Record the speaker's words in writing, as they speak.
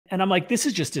And I'm like, this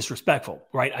is just disrespectful,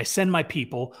 right? I send my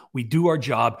people, we do our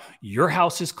job, your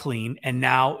house is clean, and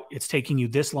now it's taking you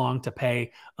this long to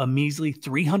pay a measly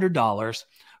 $300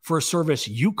 for a service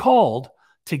you called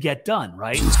to get done,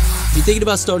 right? If you're thinking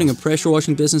about starting a pressure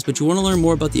washing business, but you want to learn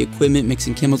more about the equipment,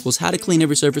 mixing chemicals, how to clean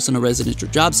every surface on a residential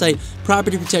job site,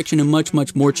 property protection, and much,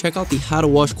 much more, check out the How to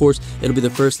Wash course. It'll be the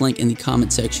first link in the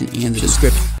comment section and the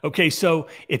description. Okay, so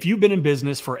if you've been in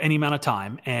business for any amount of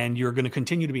time and you're going to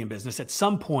continue to be in business, at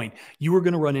some point you are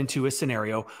going to run into a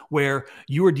scenario where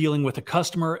you are dealing with a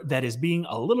customer that is being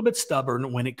a little bit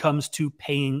stubborn when it comes to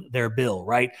paying their bill,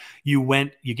 right? You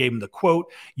gave them the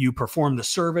quote, you performed the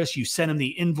service, you sent them the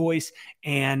invoice,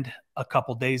 and a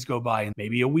couple days go by and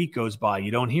maybe a week goes by.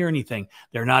 You don't hear anything.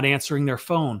 They're not answering their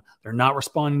phone. They're not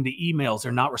responding to emails.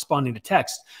 They're not responding to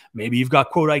text. Maybe you've got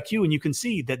Quote IQ and you can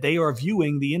see that they are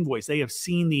viewing the invoice. They have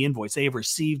seen the invoice. They have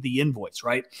received the invoice,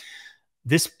 right?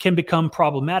 This can become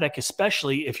problematic,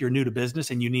 especially if you're new to business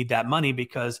and you need that money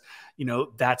because,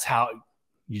 that's how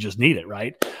you just need it,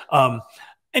 right?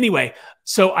 Anyway,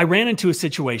 so I ran into a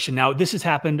situation. Now, this has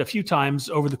happened a few times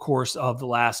over the course of the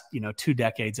last, 2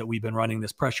 decades that we've been running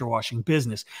this pressure washing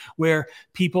business, where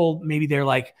people, maybe they're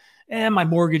like, my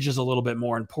mortgage is a little bit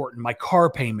more important. My car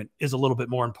payment is a little bit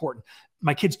more important.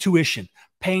 My kid's tuition,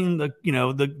 paying the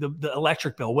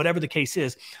electric bill, whatever the case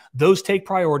is, those take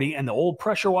priority. And the old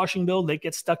pressure washing bill, they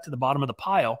get stuck to the bottom of the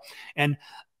pile. And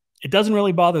it doesn't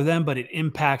really bother them, but it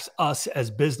impacts us as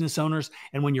business owners.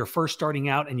 And when you're first starting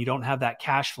out and you don't have that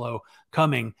cash flow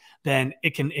coming, then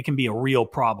it can be a real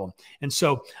problem. And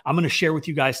so I'm going to share with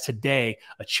you guys today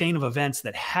a chain of events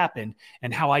that happened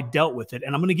and how I dealt with it.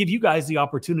 And I'm going to give you guys the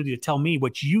opportunity to tell me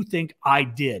what you think I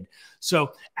did.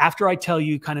 So after I tell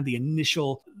you kind of the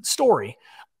initial story,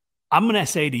 I'm going to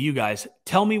say to you guys,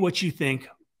 tell me what you think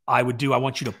I would do. I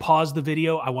want you to pause the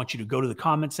video. I want you to go to the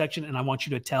comment section and I want you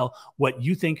to tell what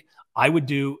you think I would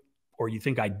do or you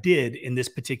think I did in this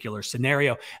particular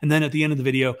scenario. And then at the end of the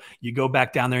video, you go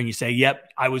back down there and you say,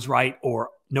 yep, I was right,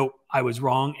 or nope, I was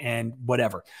wrong, and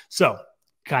whatever. So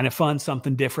kind of fun,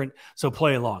 something different. So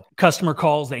play along. Customer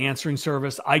calls the answering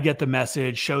service. I get the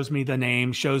message, shows me the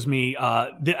name, shows me,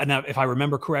 now, if I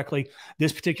remember correctly,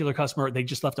 this particular customer, they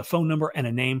just left a phone number and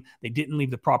a name. They didn't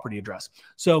leave the property address.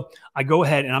 So I go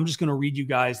ahead and I'm just going to read you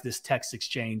guys this text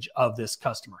exchange of this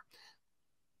customer.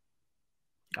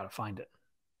 Got to find it.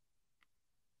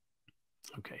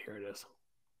 Okay, here it is.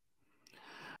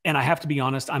 And I have to be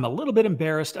honest, I'm a little bit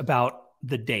embarrassed about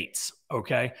the dates,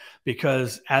 okay?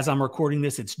 Because as I'm recording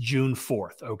this, it's June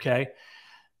 4th, okay?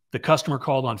 The customer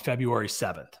called on February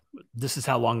 7th. This is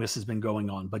how long this has been going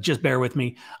on, but just bear with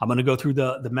me. I'm going to go through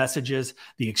the messages,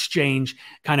 the exchange,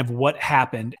 kind of what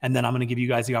happened, and then I'm going to give you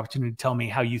guys the opportunity to tell me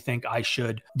how you think I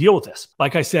should deal with this.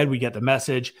 Like I said, we get the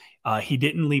message. He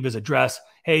didn't leave his address.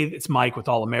 Hey, it's Mike with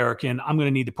All American. I'm going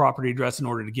to need the property address in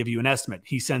order to give you an estimate.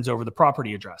 He sends over the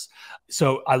property address.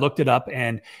 So I looked it up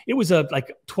and it was a like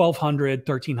 1,200,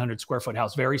 1,300 square foot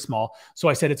house, very small. So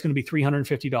I said, it's going to be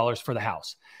 $350 for the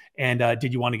house. And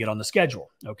did you want to get on the schedule?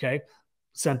 Okay.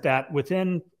 Sent that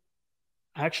within,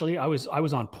 actually, I was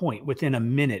on point within a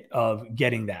minute of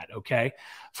getting that, okay,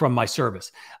 from my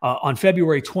service. On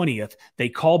February 20th, they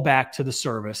call back to the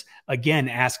service, again,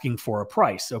 asking for a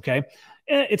price, okay?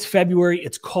 It's February,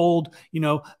 it's cold,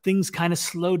 things kind of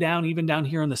slow down even down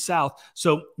here in the South.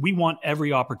 So we want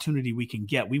every opportunity we can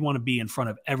get. We want to be in front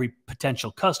of every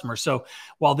potential customer. So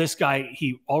while this guy,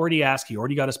 he already asked, he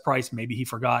already got his price, maybe he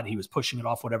forgot, he was pushing it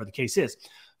off, whatever the case is.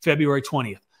 February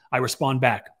 20th, I respond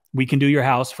back. We can do your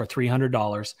house for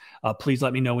 $300. Please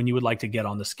let me know when you would like to get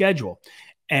on the schedule.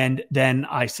 And then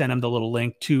I sent him the little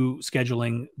link to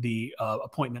scheduling the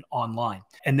appointment online.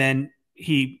 And then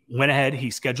he went ahead,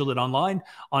 he scheduled it online.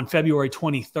 On February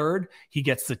 23rd, he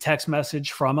gets the text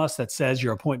message from us that says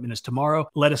your appointment is tomorrow.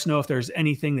 Let us know if there's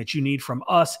anything that you need from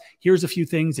us. Here's a few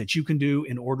things that you can do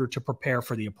in order to prepare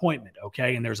for the appointment,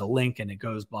 okay? And there's a link and it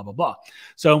goes blah, blah, blah.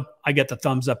 So I get the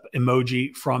thumbs up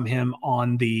emoji from him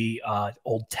on the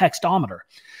old textometer.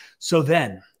 So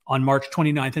then on March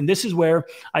 29th, and this is where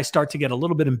I start to get a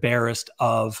little bit embarrassed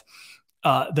of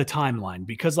the timeline,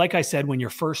 because like I said, when you're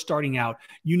first starting out,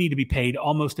 you need to be paid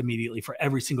almost immediately for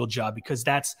every single job, because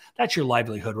that's your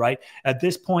livelihood, right? At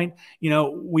this point,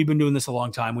 we've been doing this a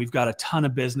long time. We've got a ton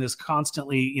of business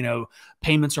constantly,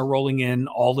 payments are rolling in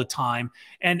all the time.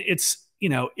 And it's,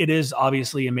 it is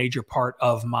obviously a major part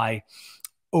of my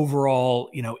overall,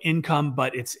 income,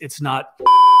 but it's not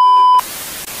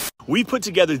We put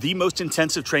together the most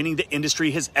intensive training the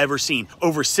industry has ever seen.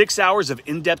 Over 6 hours of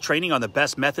in-depth training on the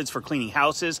best methods for cleaning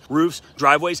houses, roofs,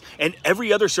 driveways, and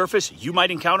every other surface you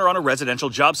might encounter on a residential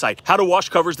job site. How to Wash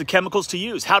covers the chemicals to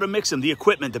use, how to mix them, the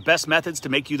equipment, the best methods to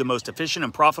make you the most efficient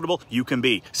and profitable you can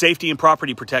be. Safety and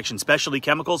property protection, specialty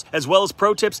chemicals, as well as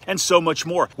pro tips, and so much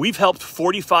more. We've helped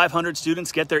 4,500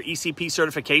 students get their ECP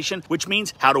certification, which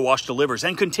means How to Wash delivers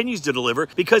and continues to deliver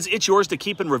because it's yours to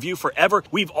keep and review forever.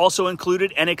 We've also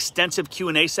included an extensive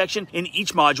Q&A section in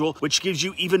each module, which gives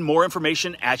you even more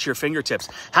information at your fingertips.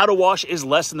 How to Wash is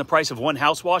less than the price of one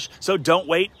house wash, so don't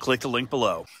wait. Click the link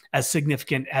below. As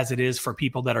significant as it is for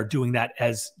people that are doing that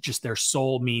as just their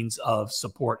sole means of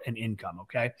support and income,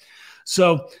 okay?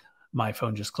 So my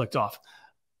phone just clicked off.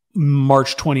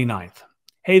 March 29th.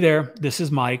 Hey there, this is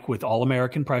Mike with All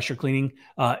American Pressure Cleaning.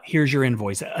 Here's your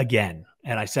invoice again.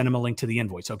 And I sent him a link to the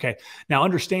invoice, okay? Now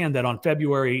understand that on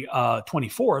February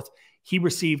 24th, he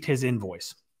received his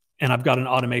invoice. And I've got an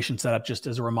automation set up just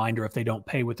as a reminder if they don't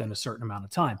pay within a certain amount of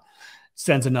time.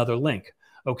 Sends another link.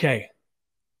 Okay,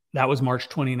 that was March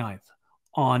 29th.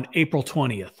 On April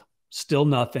 20th, still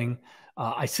nothing.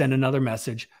 I sent another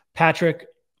message. Patrick,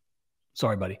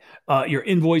 sorry, buddy. Your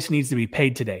invoice needs to be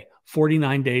paid today.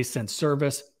 49 days since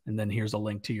service. And then here's a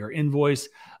link to your invoice.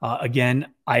 Again,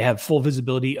 I have full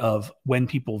visibility of when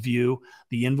people view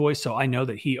the invoice. So I know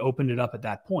that he opened it up at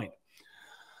that point.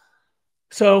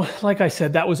 So like I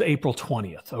said, that was April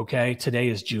 20th. Okay. Today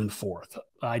is June 4th.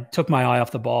 I took my eye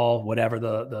off the ball, whatever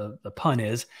the pun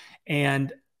is.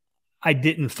 And I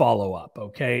didn't follow up.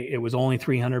 Okay. It was only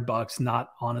 $300, not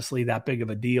honestly that big of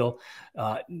a deal.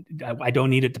 I don't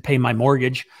need it to pay my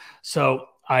mortgage. So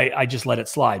I just let it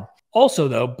slide. Also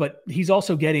though, but he's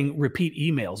also getting repeat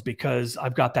emails because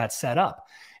I've got that set up.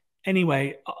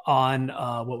 Anyway, on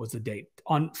what was the date?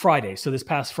 On Friday. So this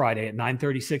past Friday at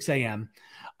 9:36 a.m.,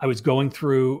 I was going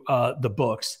through the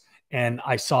books and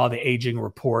I saw the aging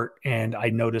report and I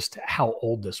noticed how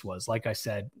old this was. Like I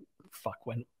said,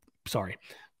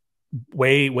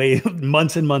 way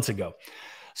months and months ago.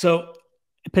 So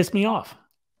it pissed me off.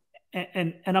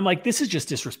 And I'm like, this is just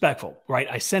disrespectful, right?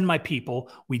 I send my people,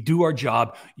 we do our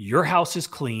job, your house is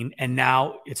clean, and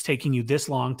now it's taking you this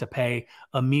long to pay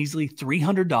a measly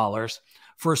 $300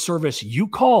 for a service you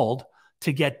called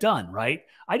to get done, right?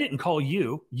 I didn't call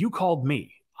you, you called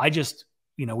me. I just,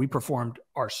 we performed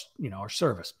our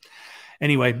service.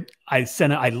 Anyway, I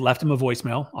left him a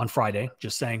voicemail on Friday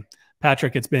just saying,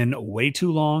 Patrick, it's been way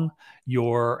too long.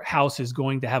 Your house is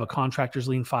going to have a contractor's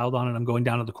lien filed on it. I'm going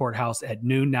down to the courthouse at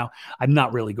noon. Now, I'm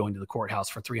not really going to the courthouse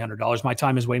for $300. My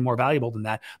time is way more valuable than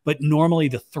that. But normally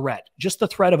just the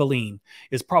threat of a lien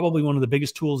is probably one of the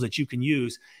biggest tools that you can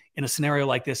use in a scenario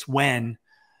like this when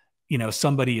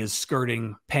somebody is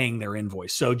skirting paying their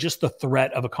invoice. So just the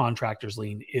threat of a contractor's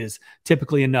lien is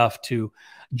typically enough to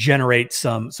generate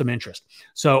some interest.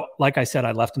 So like I said,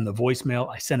 I left him the voicemail.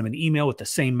 I sent him an email with the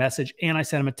same message, and I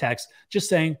sent him a text just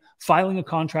saying, filing a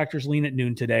contractor's lien at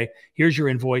noon today. Here's your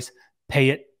invoice. Pay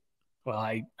it. Well,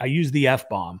 I used the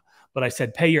F-bomb, but I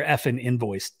said, pay your effing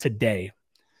invoice today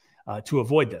to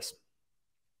avoid this.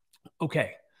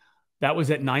 Okay. That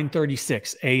was at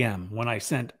 9:36 a.m. when I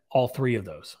sent all three of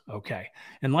those. Okay.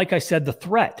 And like I said, the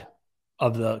threat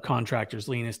of the contractor's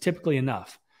lien is typically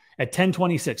enough. At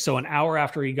 10:26, so an hour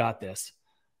after he got this,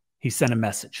 he sent a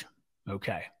message.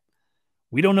 Okay.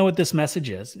 We don't know what this message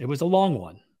is. It was a long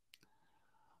one.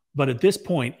 But at this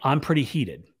point, I'm pretty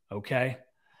heated. Okay.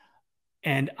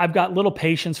 And I've got little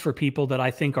patience for people that I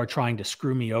think are trying to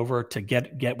screw me over, to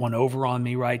get one over on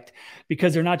me, right?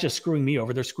 Because they're not just screwing me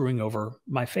over, they're screwing over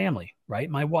my family, right?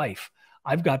 My wife.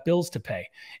 I've got bills to pay.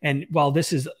 And while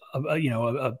this is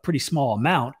a pretty small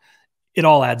amount, it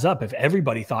all adds up. If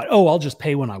everybody thought, oh, I'll just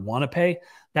pay when I want to pay,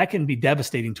 that can be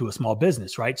devastating to a small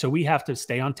business, right? So we have to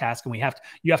stay on task, and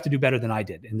you have to do better than I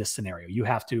did in this scenario. You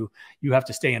have to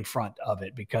stay in front of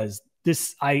it, because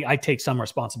I take some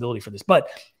responsibility for this. But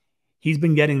he's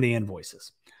been getting the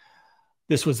invoices.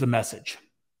 This was the message.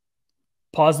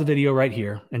 Pause the video right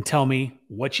here and tell me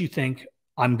what you think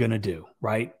I'm going to do,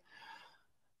 right?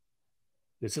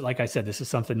 This is, like I said, this is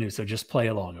something new, so just play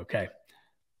along, okay?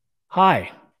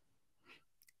 Hi.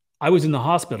 I was in the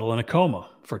hospital in a coma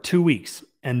for 2 weeks,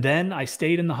 and then I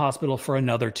stayed in the hospital for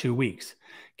another 2 weeks.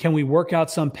 Can we work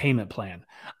out some payment plan?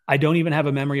 I don't even have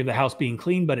a memory of the house being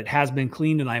cleaned, but it has been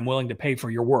cleaned, and I'm willing to pay for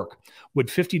your work. Would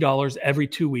 $50 every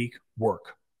 2 weeks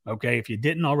work? Okay. If you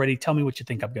didn't already, tell me what you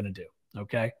think I'm going to do.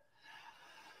 Okay.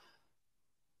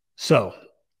 So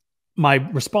my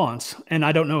response, and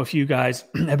I don't know if you guys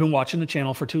have been watching the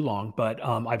channel for too long, but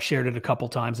I've shared it a couple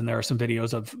times, and there are some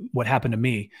videos of what happened to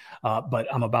me, but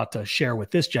I'm about to share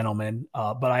with this gentleman.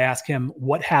 But I asked him,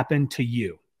 what happened to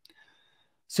you?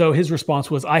 So his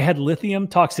response was, I had lithium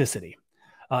toxicity.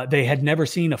 They had never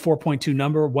seen a 4.2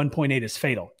 number. 1.8 is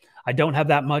fatal. I don't have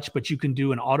that much, but you can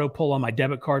do an auto pull on my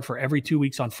debit card for every 2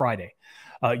 weeks on Friday.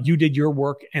 You did your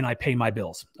work and I pay my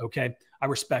bills. Okay. I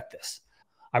respect this.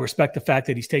 I respect the fact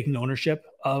that he's taking ownership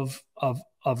of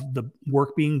the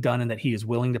work being done and that he is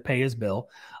willing to pay his bill.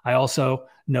 I also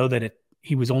know that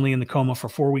he was only in the coma for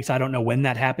 4 weeks. I don't know when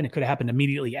that happened. It could have happened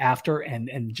immediately after,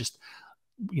 and just,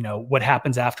 you know, what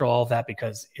happens after all of that,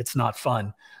 because it's not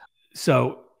fun.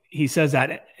 So he says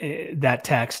that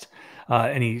text,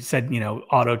 and he said, you know,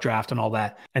 auto draft and all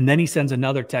that. And then he sends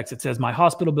another text that says, my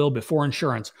hospital bill before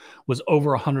insurance was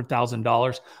over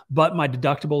 $100,000, but my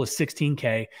deductible is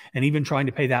 $16K. And even trying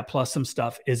to pay that plus some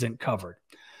stuff isn't covered.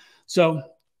 So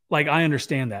like, I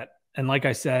understand that. And like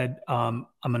I said, I'm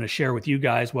going to share with you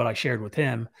guys what I shared with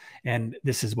him. And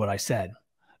this is what I said.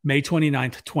 May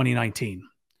 29th, 2019.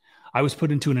 I was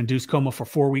put into an induced coma for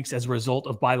 4 weeks as a result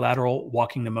of bilateral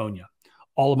walking pneumonia.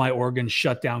 All of my organs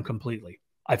shut down completely.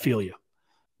 I feel you.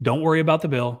 Don't worry about the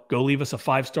bill. Go leave us a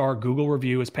 5-star Google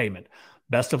review as payment.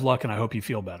 Best of luck, and I hope you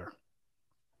feel better.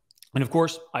 And of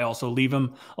course, I also leave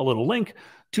him a little link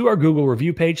to our Google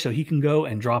review page so he can go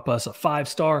and drop us a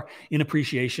 5-star in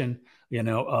appreciation, you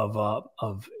know,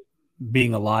 of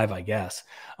being alive, I guess.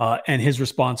 And his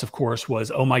response, of course,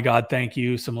 was, oh my God, thank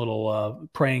you. Some little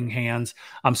praying hands.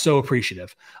 I'm so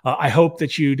appreciative. I hope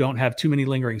that you don't have too many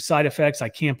lingering side effects. I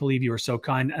can't believe you are so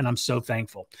kind, and I'm so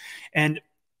thankful. And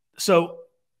so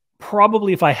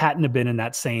probably if I hadn't have been in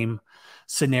that same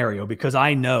scenario, because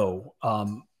I know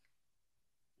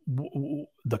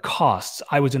the costs,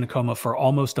 I was in a coma for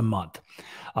almost a month,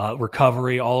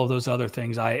 recovery, all of those other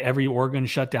things. Every organ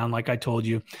shut down, like I told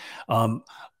you.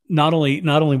 Not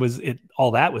only was it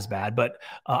all that was bad, but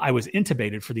I was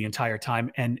intubated for the entire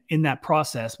time. And in that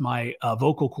process, my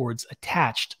vocal cords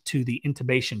attached to the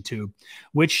intubation tube,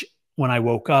 which when I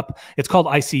woke up, it's called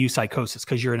ICU psychosis,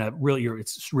 because you're in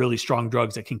it's really strong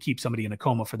drugs that can keep somebody in a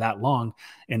coma for that long.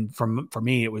 And for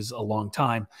me, it was a long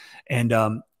time. And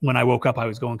when I woke up, I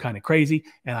was going kind of crazy,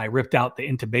 and I ripped out the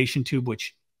intubation tube,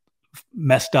 which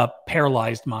messed up,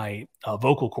 paralyzed my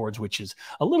vocal cords, which is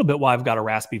a little bit why I've got a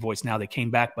raspy voice now. They came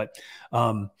back, but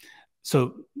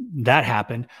so that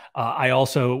happened. I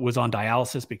also was on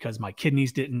dialysis because my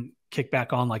kidneys didn't kick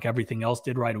back on like everything else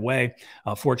did right away.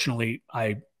 Fortunately,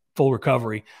 full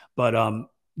recovery, but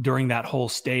during that whole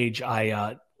stage,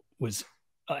 I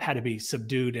had to be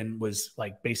subdued and was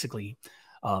like basically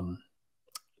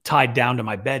tied down to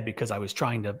my bed because I was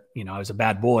trying to, you know, I was a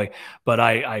bad boy, but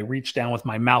I reached down with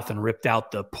my mouth and ripped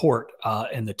out the port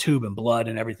and the tube and blood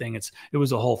and everything. It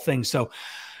was a whole thing. So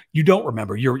you don't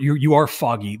remember. You are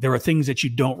foggy. There are things that you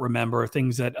don't remember,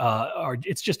 things that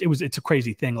it's a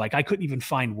crazy thing. Like I couldn't even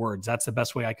find words. That's the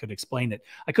best way I could explain it.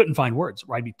 I couldn't find words,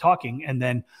 or I'd be talking and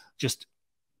then just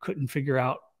couldn't figure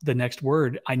out the next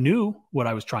word. I knew what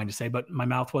I was trying to say, but my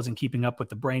mouth wasn't keeping up with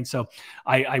the brain. So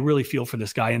I really feel for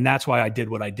this guy. And that's why I did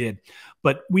what I did.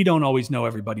 But we don't always know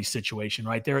everybody's situation,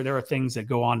 right? There are things that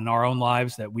go on in our own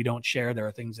lives that we don't share. There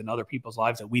are things in other people's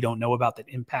lives that we don't know about that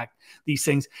impact these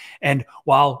things. And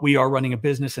while we are running a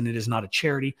business and it is not a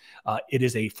charity, it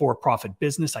is a for-profit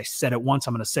business. I said it once,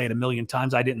 I'm going to say it a million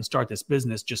times. I didn't start this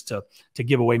business just to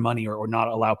give away money or not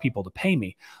allow people to pay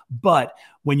me. But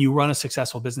when you run a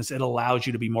successful business, it allows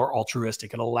you to be more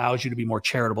altruistic. It allows you to be more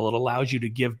charitable. It allows you to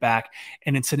give back.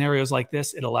 And in scenarios like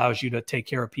this, it allows you to take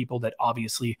care of people that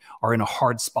obviously are in a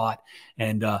hard spot.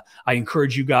 And I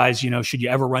encourage you guys, you know, should you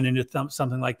ever run into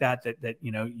something like that,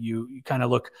 you know, you kind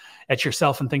of look at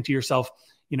yourself and think to yourself,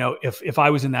 you know, if I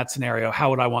was in that scenario,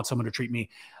 how would I want someone to treat me?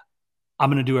 I'm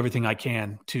going to do everything I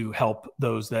can to help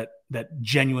those that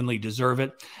genuinely deserve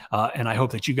it. And I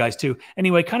hope that you guys too.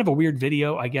 Anyway, kind of a weird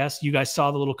video, I guess. You guys saw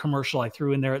the little commercial I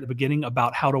threw in there at the beginning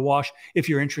about how to wash. If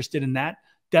you're interested in that,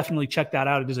 definitely check that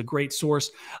out. It is a great source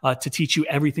to teach you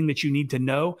everything that you need to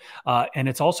know. And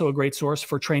it's also a great source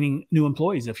for training new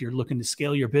employees if you're looking to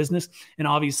scale your business. And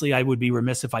obviously, I would be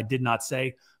remiss if I did not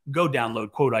say, go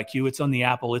download Quote IQ. It's on the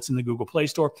Apple. It's in the Google Play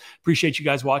Store. Appreciate you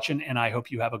guys watching, and I hope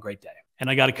you have a great day. And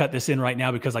I got to cut this in right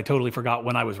now because I totally forgot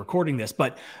when I was recording this.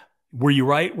 But were you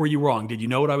right? Were you wrong? Did you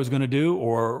know what I was going to do,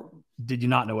 or did you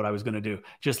not know what I was going to do?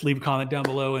 Just leave a comment down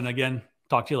below. And again,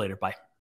 talk to you later. Bye.